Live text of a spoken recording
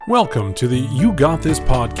Welcome to the You Got This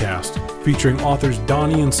podcast, featuring authors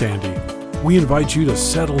Donnie and Sandy. We invite you to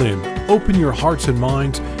settle in, open your hearts and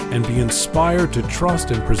minds, and be inspired to trust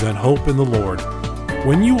and present hope in the Lord.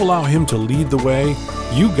 When you allow Him to lead the way,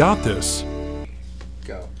 you got this.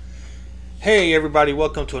 Go. Hey everybody,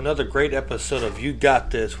 welcome to another great episode of You Got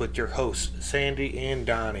This with your hosts, Sandy and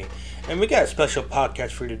Donnie. And we got a special podcast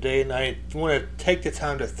for you today, and I want to take the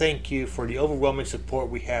time to thank you for the overwhelming support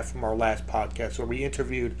we have from our last podcast where we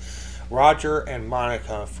interviewed Roger and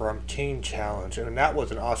Monica from Teen Challenge. And that was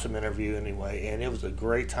an awesome interview anyway, and it was a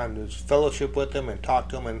great time to fellowship with them and talk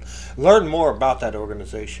to them and learn more about that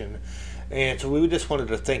organization. And so we just wanted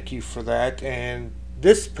to thank you for that. And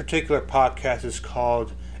this particular podcast is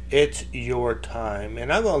called It's Your Time.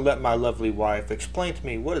 And I'm going to let my lovely wife explain to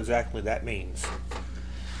me what exactly that means.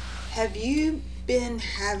 Have you been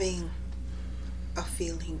having a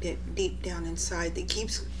feeling that deep down inside that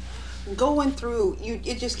keeps going through you?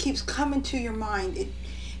 It just keeps coming to your mind,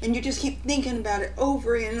 and you just keep thinking about it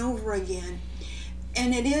over and over again.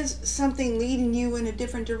 And it is something leading you in a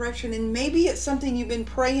different direction. And maybe it's something you've been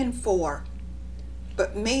praying for,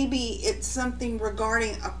 but maybe it's something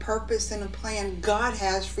regarding a purpose and a plan God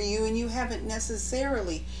has for you, and you haven't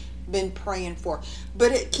necessarily been praying for.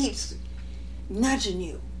 But it keeps nudging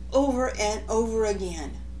you over and over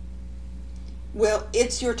again. Well,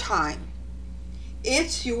 it's your time.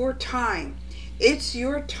 It's your time. It's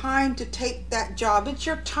your time to take that job. It's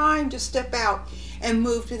your time to step out and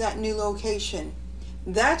move to that new location.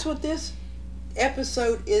 That's what this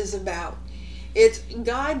episode is about. It's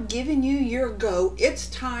God giving you your go. It's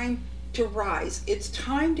time to rise. It's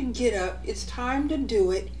time to get up. It's time to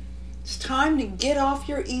do it. It's time to get off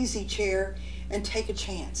your easy chair and take a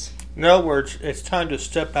chance. In other words, it's time to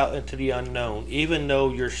step out into the unknown. Even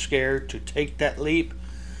though you're scared to take that leap,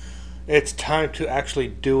 it's time to actually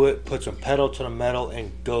do it, put some pedal to the metal,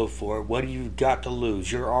 and go for it. What do you got to lose?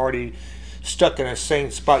 You're already stuck in the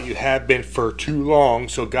same spot you have been for too long,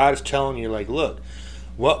 so God is telling you, like, look,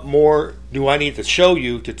 what more do I need to show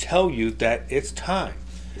you to tell you that it's time?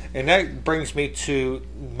 And that brings me to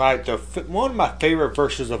one of my favorite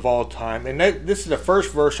verses of all time, and this is the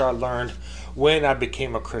first verse I learned when I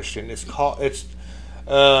became a Christian. It's 2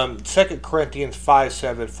 Corinthians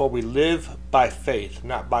 5:7. For we live by faith,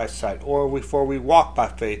 not by sight. For we walk by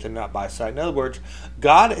faith and not by sight. In other words,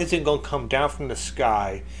 God isn't going to come down from the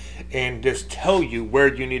sky and just tell you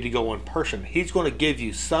where you need to go in person. He's going to give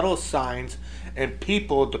you subtle signs and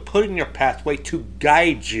people to put in your pathway to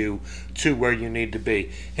guide you to where you need to be.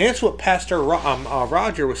 And that's what Pastor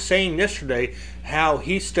Roger was saying yesterday, how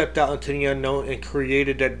he stepped out into the unknown and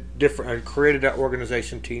created that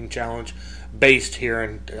organization, Teen Challenge, based here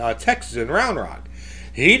in Texas, in Round Rock.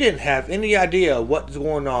 He didn't have any idea what's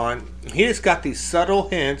going on. He just got these subtle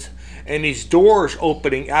hints and these doors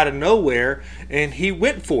opening out of nowhere, and he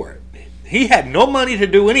went for it. He had no money to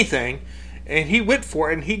do anything, and he went for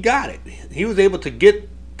it, and he got it. He was able to get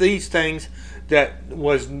these things there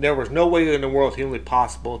was no way in the world humanly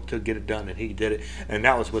possible to get it done, and he did it, and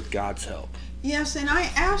that was with God's help. Yes, and I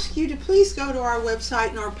ask you to please go to our website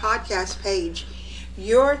and our podcast page,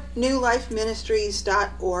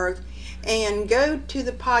 yournewlifeministries.org, and go to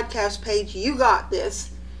the podcast page, You Got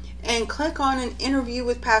This, and click on an interview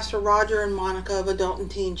with Pastor Roger and Monica of Adult and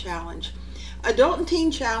Teen Challenge. Adult and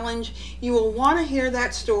Teen Challenge, you will want to hear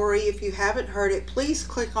that story. If you haven't heard it, please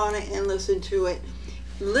click on it and listen to it.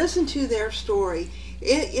 Listen to their story.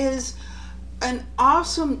 It is an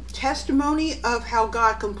awesome testimony of how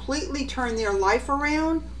God completely turned their life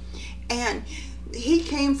around. And he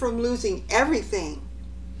came from losing everything.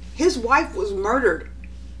 His wife was murdered,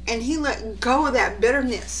 and he let go of that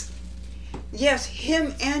bitterness. Yes,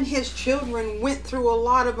 him and his children went through a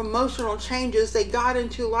lot of emotional changes. They got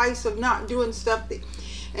into lives of not doing stuff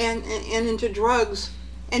and into drugs.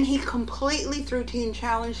 And he completely, through Teen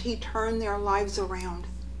Challenge, he turned their lives around.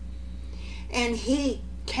 And he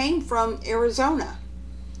came from Arizona.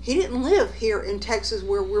 He didn't live here in Texas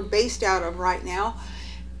where we're based out of right now.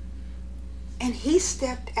 And he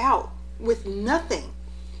stepped out with nothing.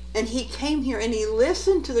 And he came here and he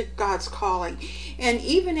listened to God's calling. And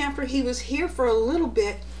even after he was here for a little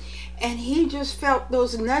bit, and he just felt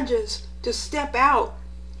those nudges to step out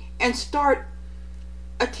and start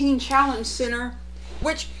a Teen Challenge Center,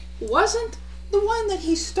 which wasn't the one that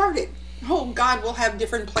he started. Oh, God will have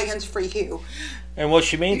different plans for you. And what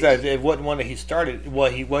she means is it wasn't one that he started.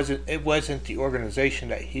 Well, it wasn't the organization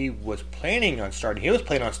that he was planning on starting. He was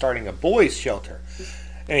planning on starting a boys' shelter.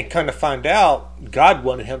 And kind of find out God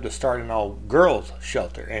wanted him to start an all-girls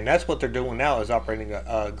shelter. And that's what they're doing now, is operating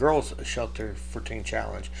a girls' shelter for Teen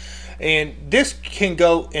Challenge. And this can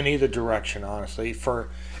go in either direction, honestly. For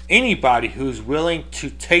anybody who's willing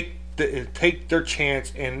to take their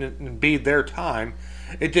chance and be their time.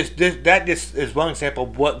 That just is one example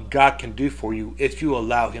of what God can do for you if you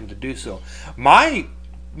allow Him to do so. My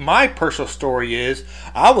personal story is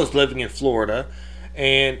I was living in Florida,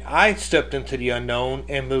 and I stepped into the unknown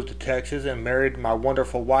and moved to Texas and married my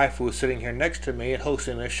wonderful wife, who was sitting here next to me and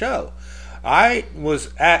hosting a show. I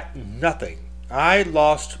was at nothing. I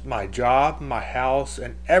lost my job, my house,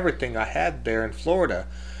 and everything I had there in Florida.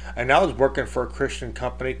 And I was working for a Christian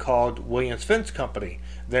company called Williams Fence Company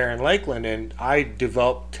there in Lakeland, and I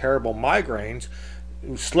developed terrible migraines,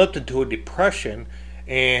 slipped into a depression,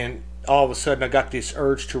 and all of a sudden I got this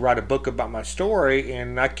urge to write a book about my story,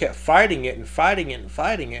 and I kept fighting it and fighting it and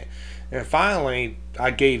fighting it. And finally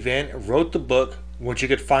I gave in and wrote the book, which you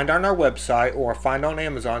could find on our website or find on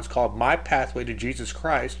Amazon. It's called My Pathway to Jesus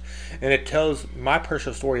Christ, and it tells my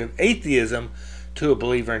personal story of atheism to a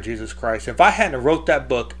believer in Jesus Christ. If I hadn't wrote that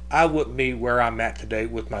book, I wouldn't be where I'm at today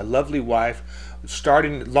with my lovely wife,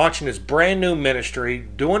 launching this brand new ministry,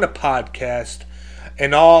 doing a podcast,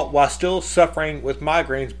 and all while still suffering with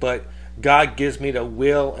migraines. But God gives me the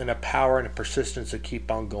will and the power and the persistence to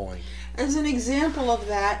keep on going. As an example of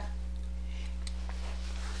that,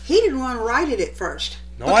 he didn't want to write it at first.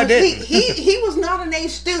 No, I didn't. He was not an A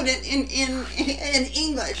student in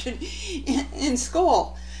English in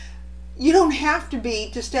school. You don't have to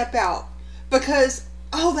be to step out, because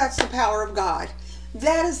that's the power of God.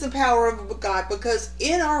 That is the power of God, because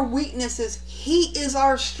in our weaknesses, He is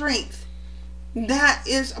our strength. That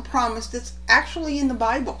is a promise that's actually in the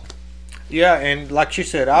Bible. Yeah, and like she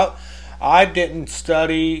said, I didn't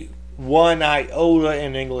study one iota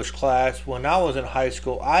in English class. When I was in high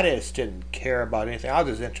school, I just didn't care about anything. I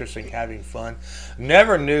was just interested in having fun.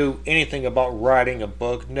 Never knew anything about writing a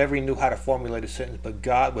book. Never knew how to formulate a sentence.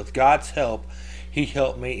 But with God's help, He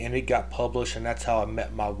helped me, and it got published. And that's how I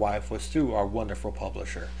met my wife, was through our wonderful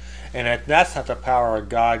publisher. And if that's not the power of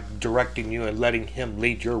God directing you and letting Him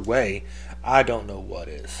lead your way, I don't know what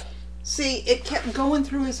is. See, it kept going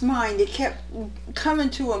through his mind. It kept coming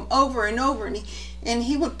to him over and over, and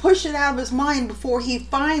he would push it out of his mind before he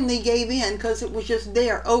finally gave in, because it was just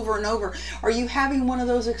there over and over. Are you having one of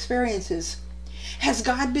those experiences? Has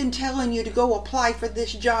God been telling you to go apply for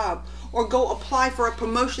this job, or go apply for a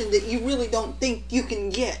promotion that you really don't think you can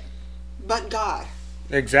get, but God?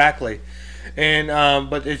 Exactly. And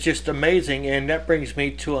but it's just amazing, and that brings me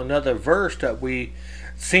to another verse that we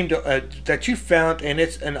seem to that you found, and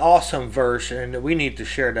it's an awesome verse, and we need to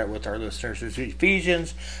share that with our listeners. It's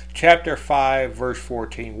Ephesians chapter 5 verse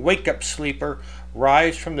 14. Wake up, sleeper,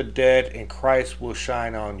 rise from the dead, and Christ will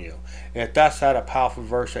shine on you. And if that's not a powerful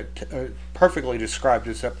verse that perfectly describes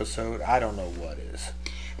this episode, I don't know what is.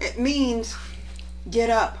 It means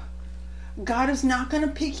get up. God is not going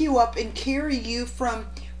to pick you up and carry you from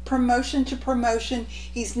promotion to promotion.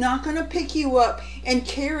 He's not going to pick you up and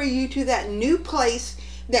carry you to that new place,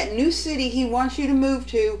 that new city He wants you to move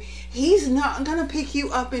to. He's not going to pick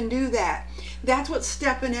you up and do that. That's what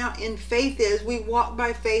stepping out in faith is. We walk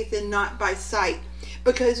by faith and not by sight.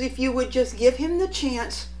 Because if you would just give Him the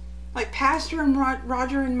chance, like Pastor and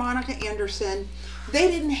Roger and Monica Anderson, they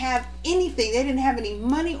didn't have anything. They didn't have any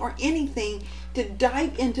money or anything to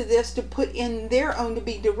dive into this, to put in their own, to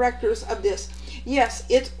be directors of this. Yes,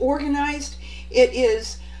 it's organized. It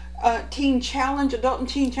is Teen Challenge, Adult and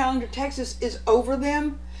Teen Challenge of Texas is over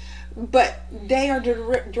them, but they are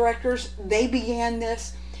directors. They began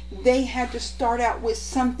this. They had to start out with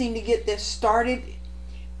something to get this started,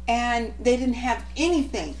 and they didn't have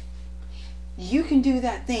anything. You can do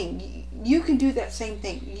that thing. You can do that same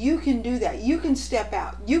thing. You can do that. You can step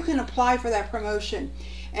out. You can apply for that promotion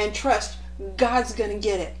and trust God's going to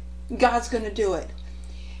get it. God's going to do it.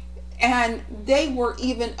 And they were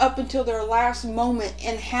even up until their last moment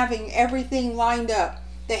in having everything lined up.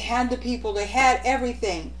 They had the people, they had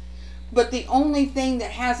everything. But the only thing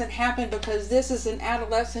that hasn't happened, because this is an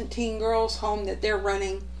adolescent teen girls home that they're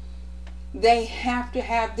running, they have to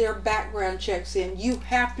have their background checks in. You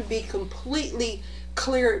have to be completely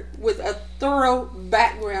cleared with a thorough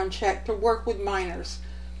background check to work with minors.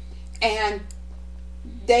 And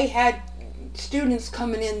they had students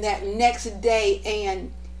coming in that next day,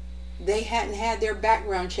 and they hadn't had their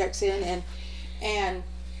background checks in, and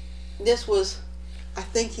this was, I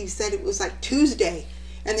think he said it was like Tuesday,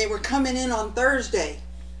 and they were coming in on Thursday,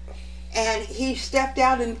 and he stepped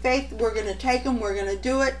out in faith. We're going to take them, we're going to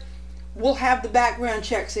do it, we'll have the background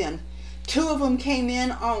checks in. 2 of them came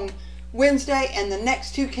in on Wednesday, and the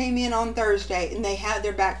next 2 came in on Thursday, and they had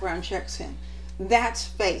their background checks in. That's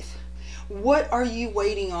faith. What are you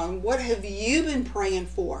waiting on? What have you been praying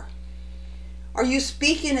for? Are you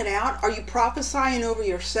speaking it out? Are you prophesying over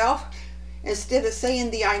yourself instead of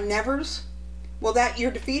saying the I nevers? Well, that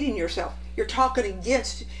you're defeating yourself. You're talking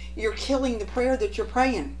against, you're killing the prayer that you're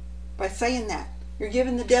praying by saying that. You're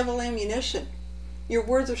giving the devil ammunition. Your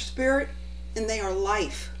words are spirit and they are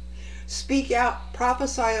life. Speak out,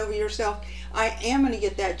 prophesy over yourself. I am going to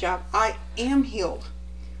get that job. I am healed.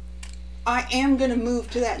 I am going to move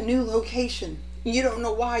to that new location. You don't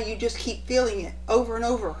know why, you just keep feeling it over and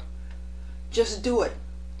over. Just do it.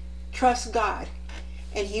 Trust God.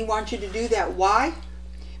 And He wants you to do that. Why?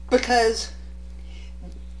 Because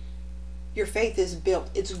your faith is built.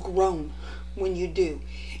 It's grown when you do.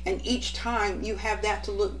 And each time you have that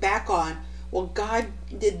to look back on. Well, God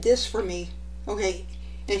did this for me. Okay.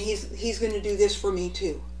 And He's going to do this for me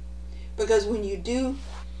too. Because when you do,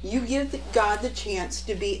 you give God the chance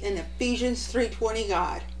to be an Ephesians 3:20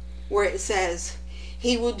 God, where it says,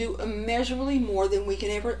 He will do immeasurably more than we can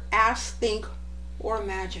ever ask, think, or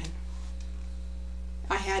imagine.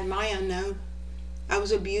 I had my unknown. I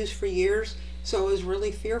was abused for years, so I was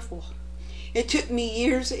really fearful. It took me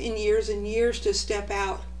years and years and years to step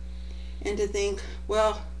out and to think,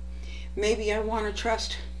 well, maybe I want to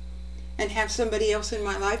trust and have somebody else in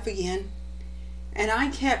my life again. And I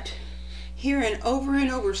kept hearing over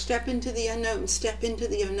and over, step into the unknown, step into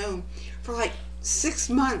the unknown. For like 6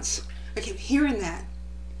 months, I kept hearing that.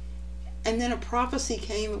 And then a prophecy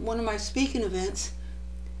came at one of my speaking events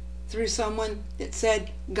through someone that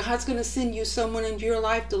said, God's going to send you someone into your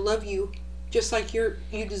life to love you just like you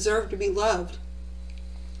deserve to be loved.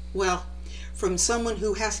 Well, from someone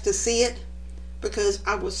who has to see it, because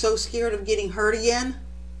I was so scared of getting hurt again,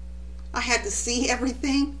 I had to see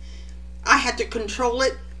everything. I had to control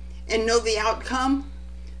it and know the outcome,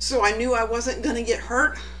 so I knew I wasn't going to get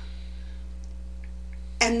hurt.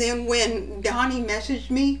 And then when Donnie messaged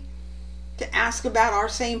me to ask about our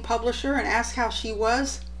same publisher and ask how she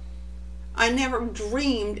was, I never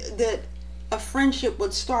dreamed that a friendship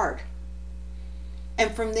would start.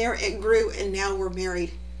 And from there it grew, and now we're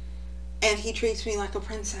married. And he treats me like a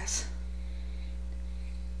princess.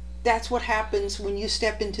 That's what happens when you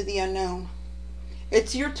step into the unknown.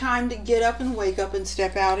 It's your time to get up and wake up and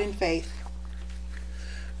step out in faith.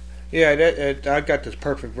 Yeah, I got this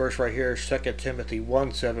perfect verse right here, 2 Timothy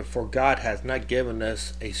 1:7. For God has not given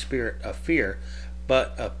us a spirit of fear,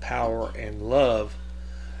 but of power and love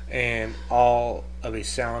and all of a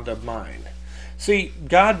sound of mind. See,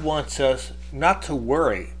 God wants us not to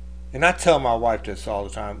worry. And I tell my wife this all the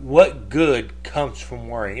time. What good comes from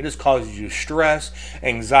worrying? It just causes you stress,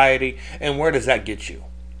 anxiety, and where does that get you?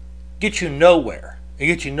 Get you nowhere. It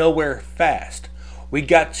gets you nowhere fast. We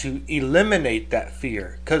got to eliminate that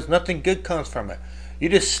fear because nothing good comes from it. You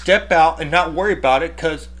just step out and not worry about it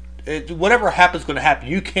because whatever happens is going to happen.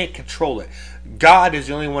 You can't control it. God is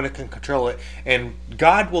the only one that can control it, and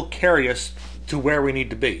God will carry us to where we need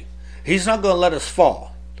to be. He's not going to let us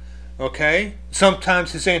fall. Okay?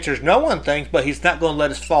 Sometimes His answer is no on things, but He's not going to let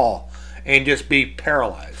us fall and just be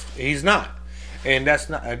paralyzed. He's not. And that's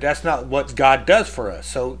not what God does for us.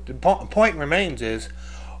 So the point remains is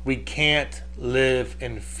we can't live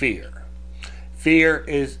in fear. Fear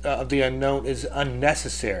of the unknown is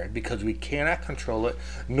unnecessary because we cannot control it,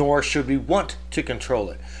 nor should we want to control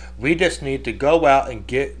it. We just need to go out and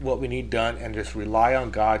get what we need done and just rely on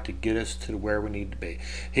God to get us to where we need to be.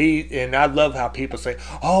 And I love how people say,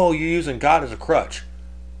 oh, you're using God as a crutch.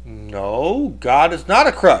 No, God is not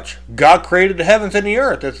a crutch. God created the heavens and the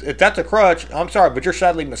earth. If that's a crutch, I'm sorry, but you're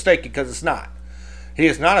sadly mistaken because it's not. He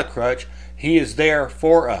is not a crutch. He is there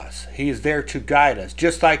for us. He is there to guide us.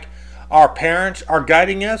 Just like our parents are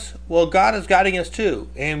guiding us, well, God is guiding us too.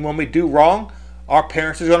 And when we do wrong, our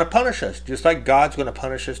parents is going to punish us, just like God's going to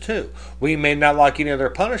punish us too. We may not like any of their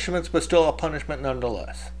punishments, but still a punishment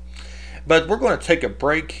nonetheless. But we're going to take a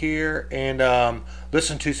break here and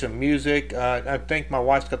listen to some music. I think my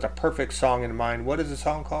wife's got the perfect song in mind. What is the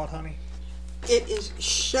song called, honey? It is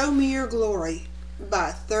Show Me Your Glory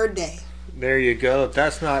by Third Day. There you go. If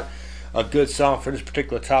that's not a good song for this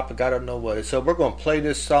particular topic, I don't know what is. So we're going to play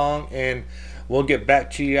this song and we'll get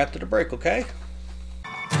back to you after the break, okay?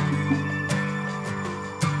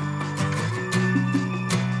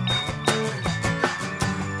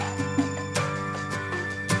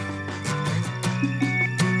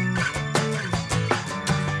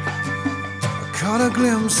 Caught a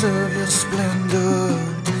glimpse of your splendor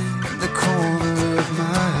in the corner of my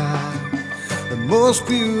eye, the most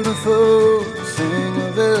beautiful thing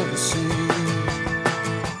I've ever seen.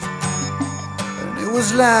 And it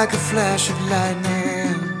was like a flash of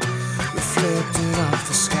lightning reflected off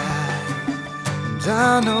the sky. And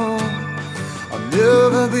I know I'll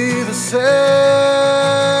never be the same.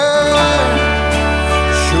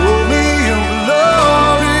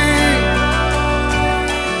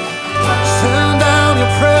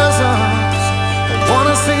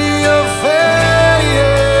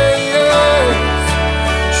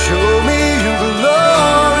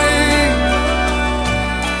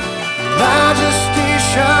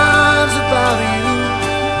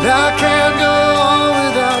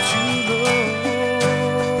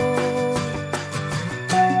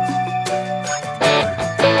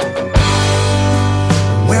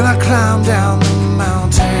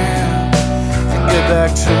 get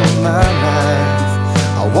back to my life.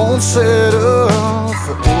 I won't settle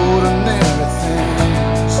for ordinary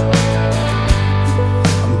things.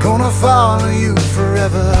 I'm gonna follow you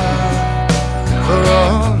forever, for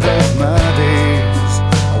all of my days.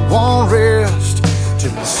 I won't rest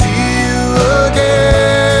till I see you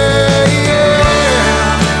again.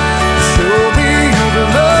 Show me your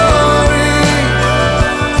glory.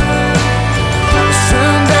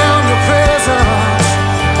 Send down your presence.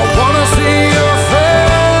 I wanna see your face.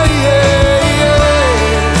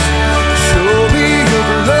 Show me your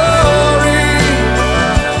glory.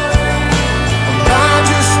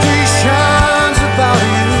 Majesty shines about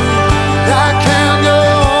you. I can't go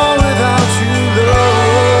on without you,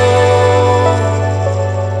 Lord.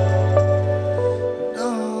 No,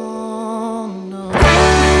 no.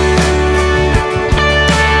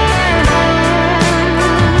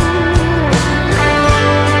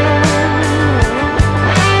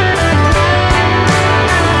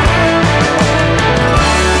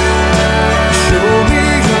 Show me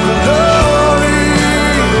your glory.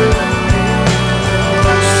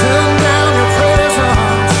 Send down your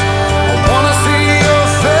presence. I wanna see your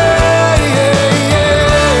face.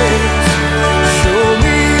 Show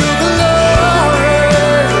me your glory.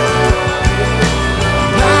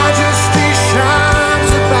 Majesty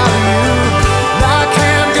shines about you. I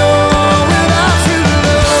can't go on without you,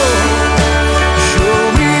 Lord. Show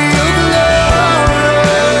me your glory.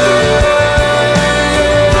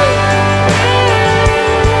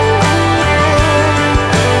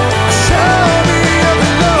 Show me your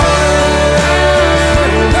glory,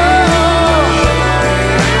 Lord.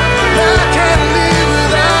 I can't live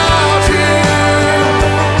without you,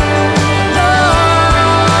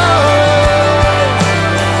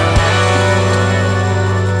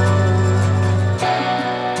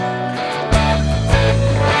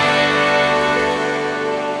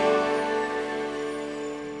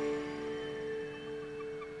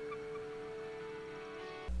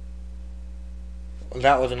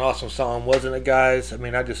 That was an awesome song, wasn't it, guys? I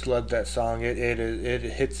mean, I just loved that song. It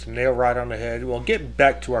hits the nail right on the head. Well, getting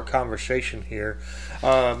back to our conversation here,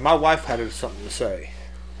 my wife had something to say.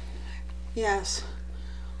 Yes.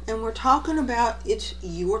 And we're talking about it's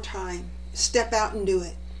your time. Step out and do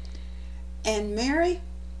it. And Mary,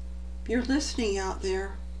 if you're listening out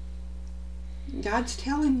there, God's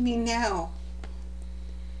telling me now.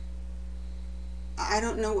 I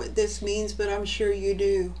don't know what this means, but I'm sure you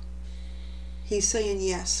do. He's saying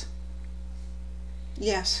yes.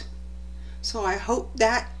 Yes. So I hope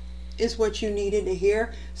that is what you needed to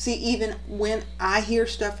hear. See, even when I hear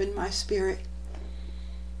stuff in my spirit,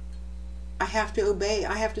 I have to obey.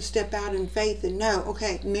 I have to step out in faith and know,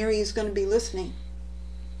 okay, Mary is going to be listening.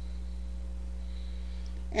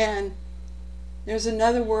 And there's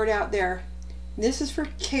another word out there. This is for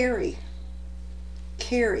Carrie.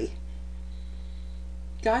 Carrie.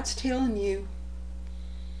 God's telling you,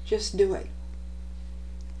 just do it.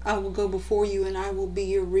 I will go before you and I will be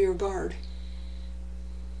your rear guard.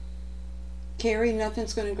 Carrie,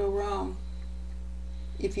 nothing's going to go wrong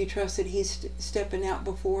if you trust that He's stepping out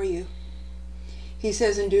before you. He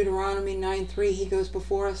says in Deuteronomy 9:3, He goes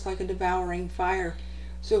before us like a devouring fire.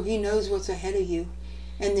 So He knows what's ahead of you.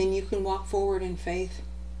 And then you can walk forward in faith.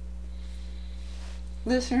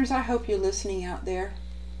 Listeners, I hope you're listening out there.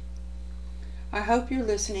 I hope you're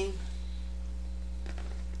listening.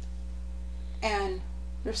 And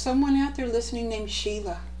there's someone out there listening named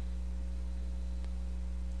Sheila.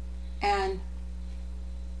 And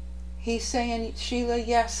he's saying, Sheila,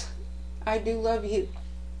 yes, I do love you.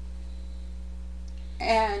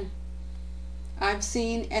 And I've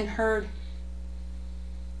seen and heard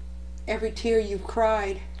every tear you've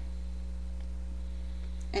cried.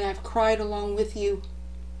 And I've cried along with you.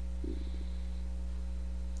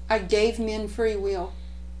 I gave men free will,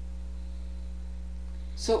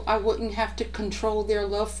 so I wouldn't have to control their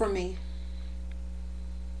love for me.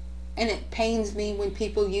 And it pains me when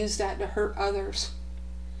people use that to hurt others.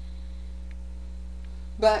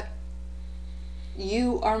 But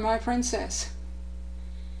you are my princess.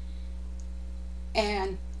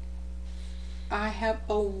 And I have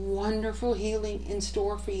a wonderful healing in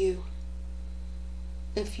store for you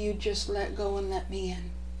if you just let go and let me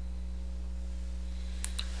in.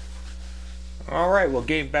 All right, well,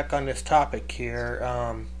 getting back on this topic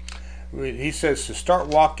here, he says to start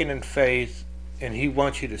walking in faith, and he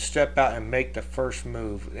wants you to step out and make the first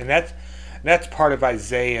move. And that's part of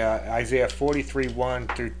Isaiah 43, 1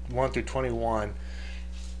 through 21.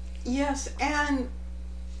 Yes, and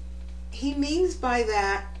he means by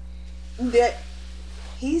that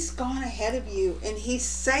He's gone ahead of you, and He's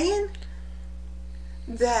saying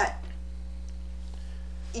that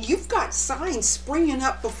you've got signs springing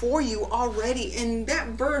up before you already. And that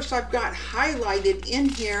verse I've got highlighted in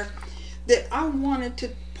here that I wanted to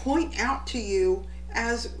point out to you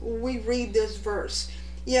as we read this verse.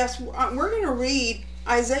 Yes, we're going to read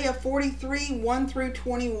Isaiah 43, 1 through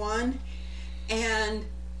 21. And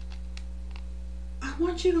I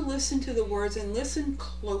want you to listen to the words and listen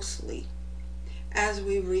closely as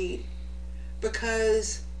we read,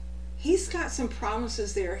 because he's got some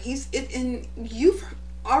promises there. And you've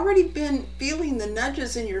already been feeling the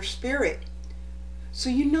nudges in your spirit, so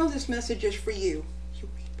you know this message is for you. You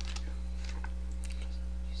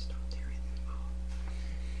stop there.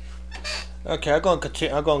 Okay, I'm going to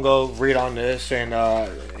continue. I'm going to go read on this,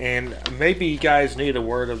 and maybe you guys need a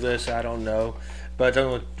word of this. I don't know, but I'm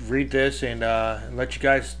going to read this and let you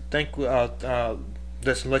guys think this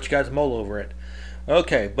and let you guys mull over it.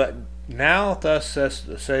 Okay, but now thus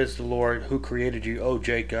says the Lord, who created you, O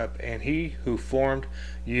Jacob, and he who formed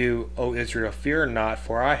you, O Israel, fear not,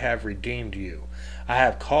 for I have redeemed you. I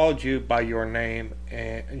have called you by your name,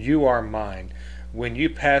 and you are mine. When you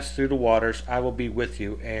pass through the waters, I will be with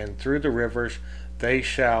you, and through the rivers, they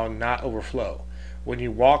shall not overflow. When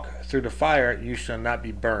you walk through the fire, you shall not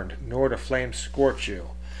be burned, nor the flames scorch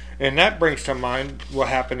you. And that brings to mind what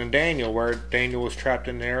happened in Daniel, where Daniel was trapped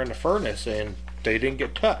in there in the furnace, and they didn't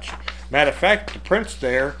get touched. Matter of fact, the prince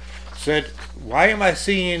there said, why am I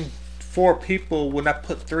seeing 4 people when I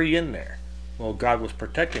put 3 in there? Well, God was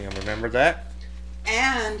protecting them. Remember that?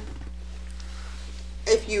 And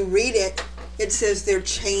if you read it, it says their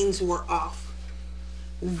chains were off.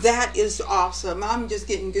 That is awesome. I'm just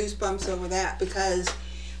getting goosebumps over that, because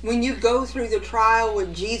when you go through the trial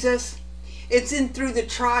with Jesus, it's in through the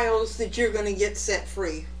trials that you're going to get set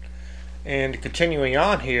free. And continuing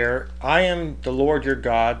on here, I am the Lord your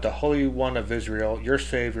God, the Holy One of Israel, your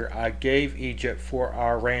Savior. I gave Egypt for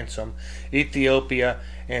our ransom, Ethiopia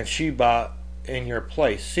and Sheba in your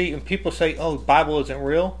place. See, when people say, oh, the Bible isn't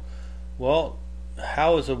real, well,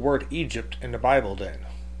 how is the word Egypt in the Bible then?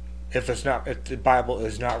 If the Bible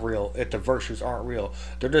is not real, if the verses aren't real,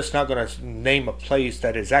 they're just not going to name a place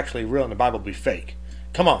that is actually real and the Bible be fake.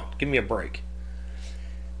 Come on, give me a break.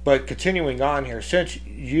 But continuing on here, since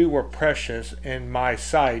you were precious in my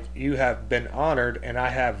sight, you have been honored, and I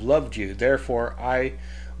have loved you. Therefore, I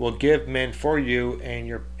will give men for you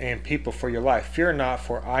and people for your life. Fear not,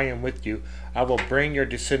 for I am with you. I will bring your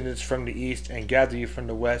descendants from the east and gather you from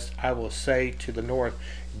the west. I will say to the north,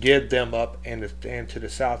 give them up, and to the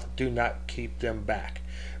south, do not keep them back.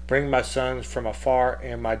 Bring my sons from afar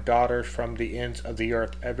and my daughters from the ends of the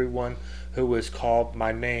earth. Everyone who is called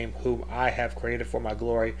my name, whom I have created for my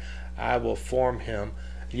glory, I will form him.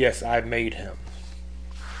 Yes, I made him.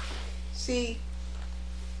 See,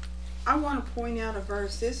 I want to point out a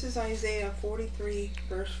verse. This is Isaiah 43,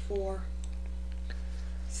 verse 4.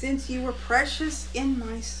 Since you were precious in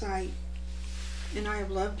my sight, and I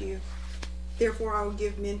have loved you, therefore I will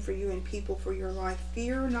give men for you and people for your life.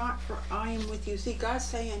 Fear not, for I am with you. See, God's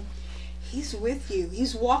saying he's with you.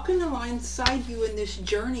 He's walking alongside you in this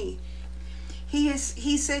journey.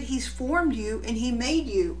 He said he's formed you and he made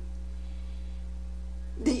you.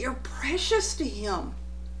 That you're precious to him.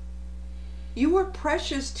 You are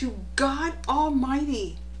precious to God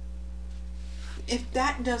Almighty. If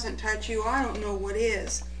that doesn't touch you, I don't know what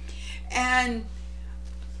is. And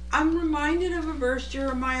I'm reminded of a verse,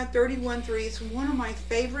 Jeremiah 31:3. It's one of my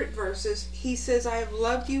favorite verses. He says, I have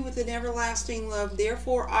loved you with an everlasting love.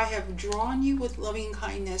 Therefore, I have drawn you with loving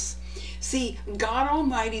kindness. See, God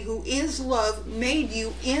Almighty, who is love, made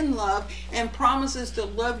you in love and promises to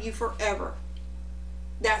love you forever.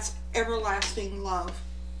 That's everlasting love.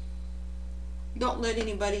 Don't let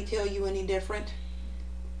anybody tell you any different.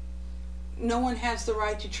 No one has the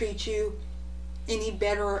right to treat you any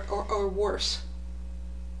better or worse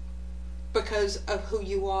because of who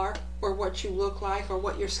you are or what you look like or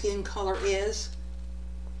what your skin color is.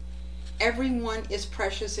 Everyone is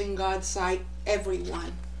precious in God's sight.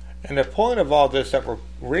 Everyone. And the point of all this that we're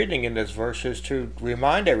reading in this verse is to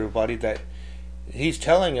remind everybody that he's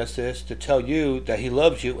telling us this to tell you that he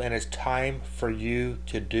loves you, and it's time for you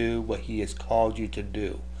to do what he has called you to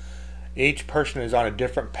do. Each person is on a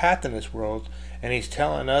different path in this world, and he's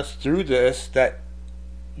telling us through this that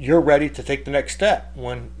you're ready to take the next step.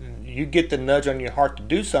 When you get the nudge on your heart to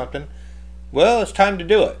do something, well, it's time to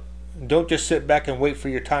do it. Don't just sit back and wait for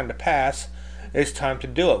your time to pass. It's time to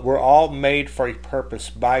do it. We're all made for a purpose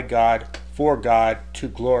by God, for God, to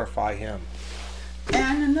glorify him.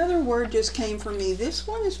 And another word just came from me. This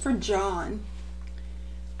one is for John.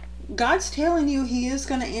 God's telling you he is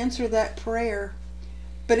going to answer that prayer,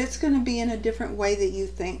 but it's going to be in a different way that you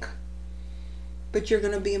think. But you're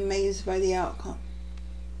going to be amazed by the outcome.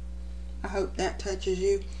 I hope that touches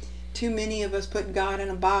you. Too many of us put God in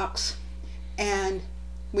a box and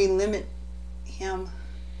we limit him.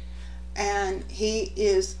 And he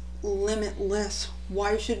is limitless.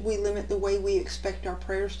 Why should we limit the way we expect our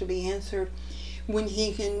prayers to be answered when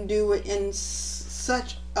he can do it in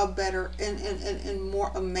such a better and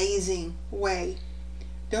more amazing way?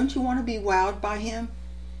 Don't you want to be wowed by him?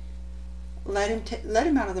 Let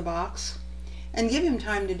him out of the box and give him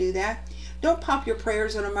time to do that. Don't pop your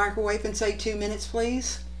prayers in a microwave and say 2 minutes,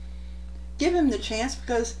 please. Give him the chance,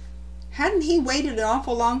 because hadn't he waited an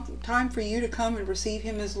awful long time for you to come and receive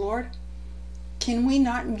him as Lord? Can we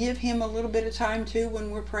not give him a little bit of time too when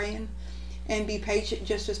we're praying and be patient,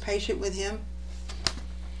 just as patient with him?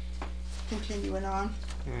 Continuing on.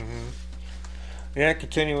 Mm-hmm. Yeah,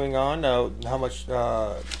 continuing on. How much?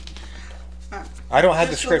 I don't have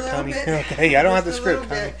the script, honey. Okay, I don't have the script,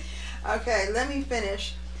 honey. Okay, let me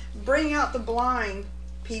finish. Bring out the blind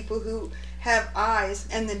people who have eyes,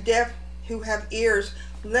 and the deaf who have ears.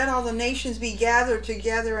 Let all the nations be gathered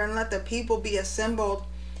together, and let the people be assembled.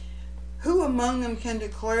 Who among them can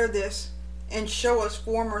declare this and show us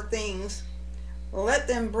former things? Let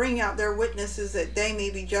them bring out their witnesses, that they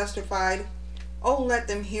may be justified. Oh, let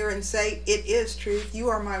them hear and say, it is truth. You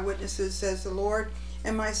are my witnesses, says the Lord,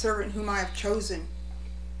 and my servant whom I have chosen,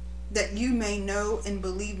 that you may know and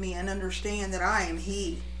believe me and understand that I am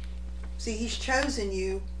he. See, he's chosen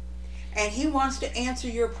you, and he wants to answer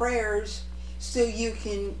your prayers so you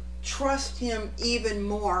can trust him even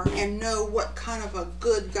more and know what kind of a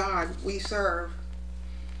good God we serve.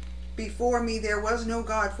 Before me there was no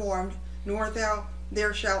God formed, nor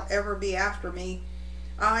there shall ever be after me.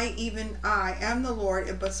 I, even I, am the Lord,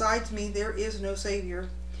 and besides me there is no Savior.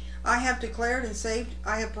 I have declared and saved,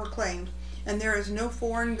 I have proclaimed, and there is no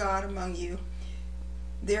foreign God among you.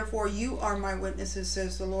 Therefore you are my witnesses,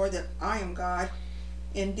 says the Lord, that I am God.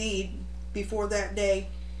 Indeed, before that day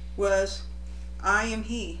was I am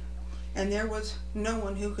he, and there was no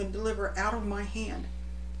one who can deliver out of my hand.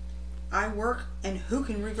 I work, and who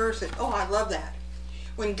can reverse it? Oh, I love that.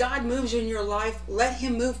 When God moves in your life, let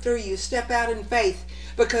him move through you. Step out in faith,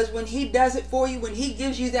 because when he does it for you, when he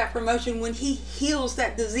gives you that promotion, when he heals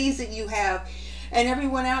that disease that you have, and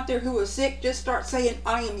everyone out there who is sick, just start saying,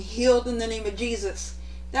 I am healed in the name of Jesus.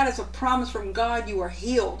 That is a promise from God. You are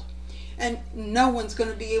healed. And no one's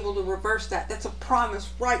going to be able to reverse that. That's a promise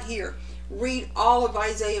right here. Read all of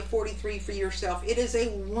Isaiah 43 for yourself. It is a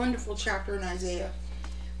wonderful chapter in Isaiah.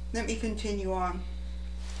 Let me continue on.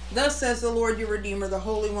 Thus says the Lord your Redeemer, the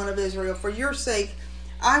Holy One of Israel, for your sake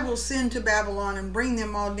I will send to Babylon and bring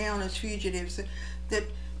them all down as fugitives, the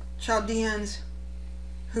Chaldeans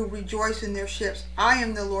who rejoice in their ships. I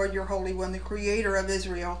am the Lord your Holy One, the Creator of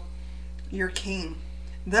Israel, your King.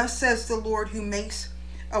 Thus says the Lord, who makes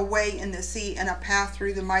a way in the sea and a path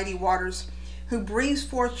through the mighty waters, who brings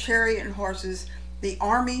forth chariot and horses, the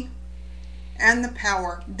army and the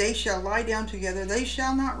power. They shall lie down together, they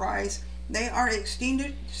shall not rise. They are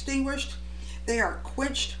extinguished, they are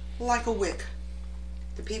quenched like a wick.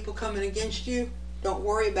 The people coming against you, don't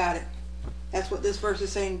worry about it. That's what this verse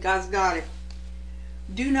is saying. God's got it.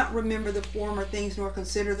 Do not remember the former things, nor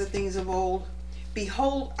consider the things of old.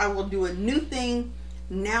 Behold, I will do a new thing.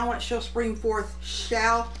 Now it shall spring forth.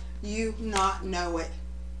 Shall you not know it?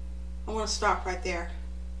 I want to stop right there.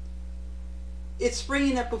 It's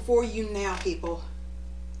springing up before you now, people.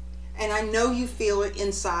 And I know you feel it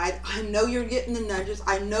inside. I know you're getting the nudges.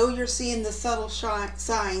 I know you're seeing the subtle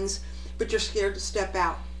signs, but you're scared to step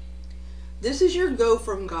out. This is your go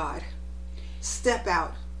from God. Step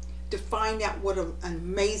out to find out what an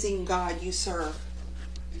amazing God you serve.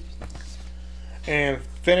 And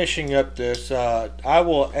finishing up this, I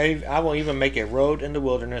will even make a road in the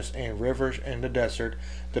wilderness and rivers in the desert.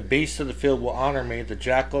 The beasts of the field will honor me, the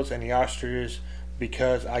jackals and the ostriches,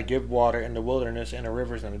 because I give water in the wilderness and the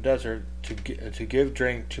rivers in the desert to give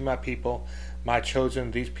drink to my people, my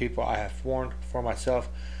chosen, these people I have formed for myself.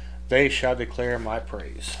 They shall declare my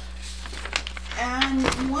praise. And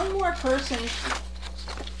one more person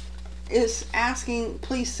is asking,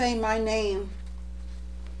 please say my name.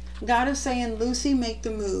 God is saying, Lucy, make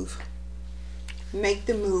the move. Make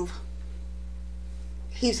the move.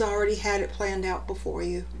 He's already had it planned out before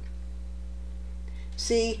you.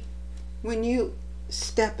 See, when you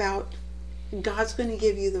step out, God's going to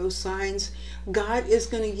give you those signs. God is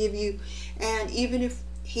going to give you, and even if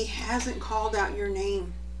he hasn't called out your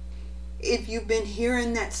name, if you've been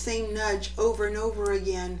hearing that same nudge over and over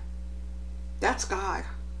again, that's God.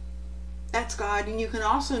 That's God. And you can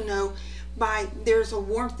also know there's a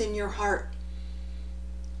warmth in your heart,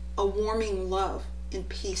 a warming love and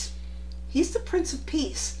peace. He's the Prince of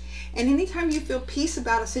Peace. And anytime you feel peace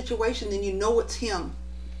about a situation, then you know it's Him.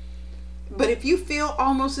 But if you feel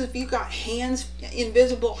almost as if you got hands,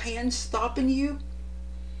 invisible hands stopping you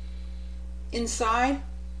inside,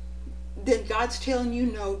 then God's telling you,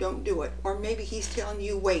 no, don't do it. Or maybe He's telling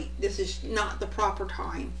you, wait, this is not the proper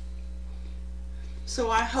time. So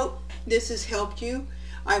I hope this has helped you.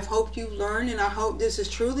 I've hoped you've learned, and I hope this has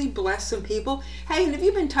truly blessed some people. Hey, and if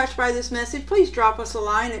you've been touched by this message, please drop us a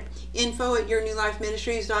line at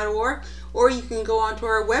info@yournewlifeministries.org, or you can go onto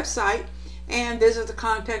our website and visit the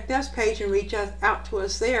Contact Us page and reach out to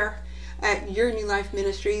us there at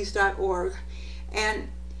yournewlifeministries.org. And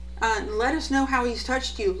let us know how He's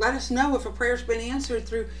touched you. Let us know if a prayer's been answered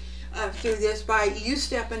through this by you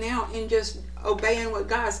stepping out and just obeying what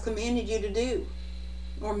God's commanded you to do.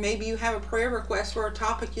 Or maybe you have a prayer request or a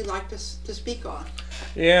topic you'd like to speak on.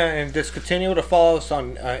 Yeah, and just continue to follow us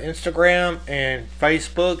on Instagram and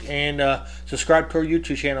Facebook, and subscribe to our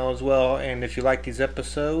YouTube channel as well. And if you like these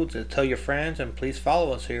episodes, tell your friends, and please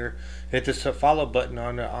follow us here. Hit this follow button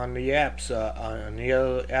on the apps, on the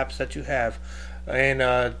other apps that you have. And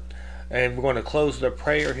we're going to close the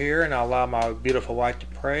prayer here, and I'll allow my beautiful wife to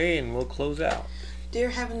pray, and we'll close out.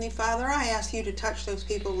 Dear Heavenly Father, I ask you to touch those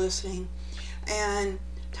people listening, and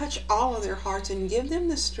touch all of their hearts, and give them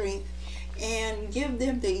the strength, and give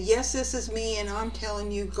them the, yes, this is me, and I'm telling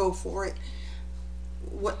you, go for it.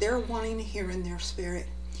 What they're wanting to hear in their spirit.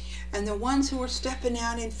 And the ones who are stepping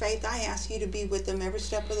out in faith, I ask you to be with them every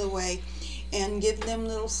step of the way, and give them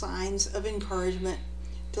little signs of encouragement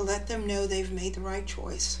to let them know they've made the right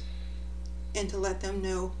choice, and to let them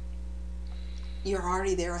know you're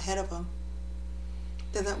already there ahead of them.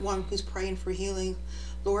 To that one who's praying for healing,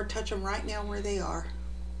 Lord, touch them right now where they are.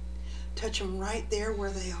 Touch them right there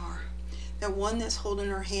where they are. That one that's holding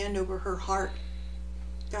her hand over her heart,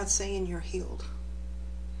 God's saying you're healed.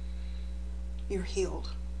 You're healed.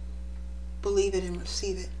 Believe it and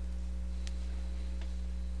receive it.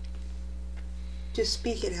 Just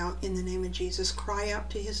speak it out in the name of Jesus. Cry out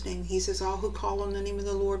to His name. He says all who call on the name of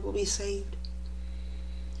the Lord will be saved.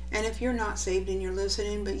 And if you're not saved and you're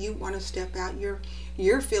listening, but you want to step out,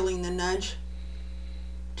 you're feeling the nudge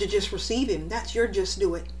to just receive Him. That's your just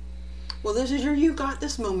do it. Well, this is your you got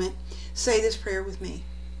this moment. Say this prayer with me.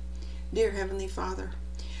 Dear Heavenly Father,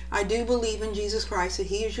 I do believe in Jesus Christ, that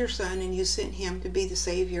He is your Son and you sent Him to be the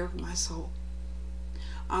Savior of my soul.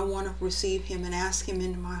 I want to receive Him and ask Him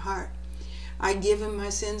into my heart. I give Him my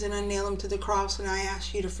sins and I nail Him to the cross, and I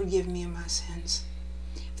ask you to forgive me of my sins.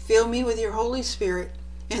 Fill me with your Holy Spirit,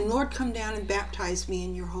 and Lord, come down and baptize me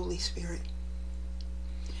in your Holy Spirit.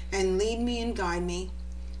 And lead me and guide me.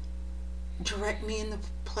 Direct me in the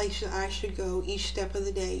place that I should go each step of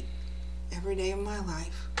the day, every day of my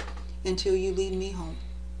life, until you lead me home.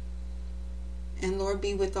 And Lord,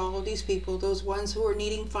 be with all of these people, those ones who are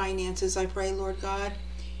needing finances. I pray, Lord God,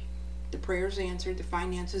 the prayer's answered, the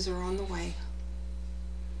finances are on the way.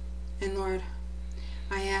 And Lord,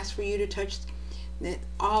 I ask for you to touch that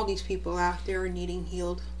all these people out there are needing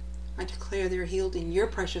healed. I declare they're healed in your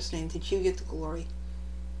precious name, that you get the glory.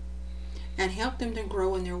 And help them to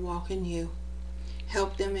grow in their walk in you.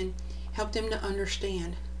 Help them to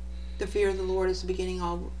understand the fear of the Lord is the beginning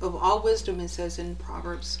of all wisdom, it says in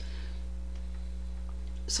Proverbs.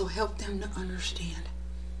 So help them to understand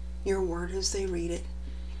your word as they read it.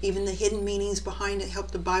 Even the hidden meanings behind it,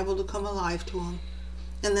 help the Bible to come alive to them.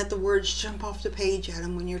 And let the words jump off the page at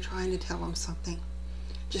them when you're trying to tell them something.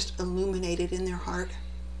 Just illuminate it in their heart.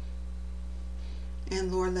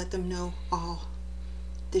 And Lord, let them know all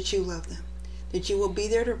that you love them. That you will be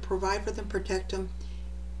there to provide for them, protect them,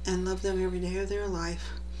 and love them every day of their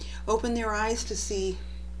life. Open their eyes to see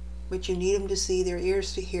what you need them to see, their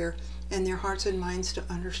ears to hear, and their hearts and minds to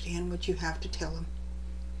understand what you have to tell them.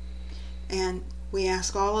 And we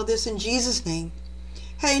ask all of this in Jesus' name.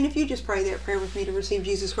 Hey, and if you just pray that prayer with me to receive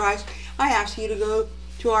Jesus Christ, I ask you to go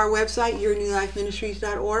to our website,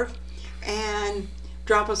 yournewlifeministries.org, and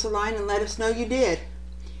drop us a line and let us know you did.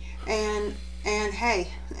 And hey,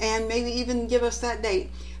 and maybe even give us that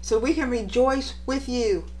date so we can rejoice with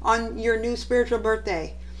you on your new spiritual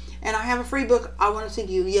birthday. And I have a free book I want to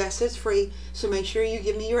send you. Yes, it's free, so make sure you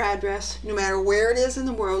give me your address. No matter where it is in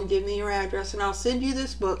the world, give me your address, and I'll send you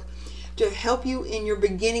this book to help you in your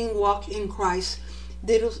beginning walk in Christ.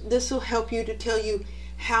 This will help you to tell you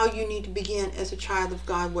how you need to begin as a child of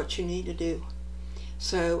God, what you need to do.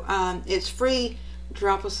 So it's free.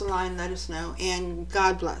 Drop us a line, let us know, and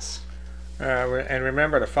God bless. And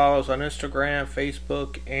remember to follow us on Instagram,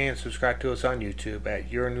 Facebook, and subscribe to us on YouTube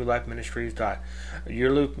at Your New Life Ministries.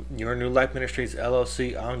 Your New Life Ministries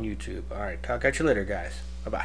LLC on YouTube. All right, talk at you later, guys.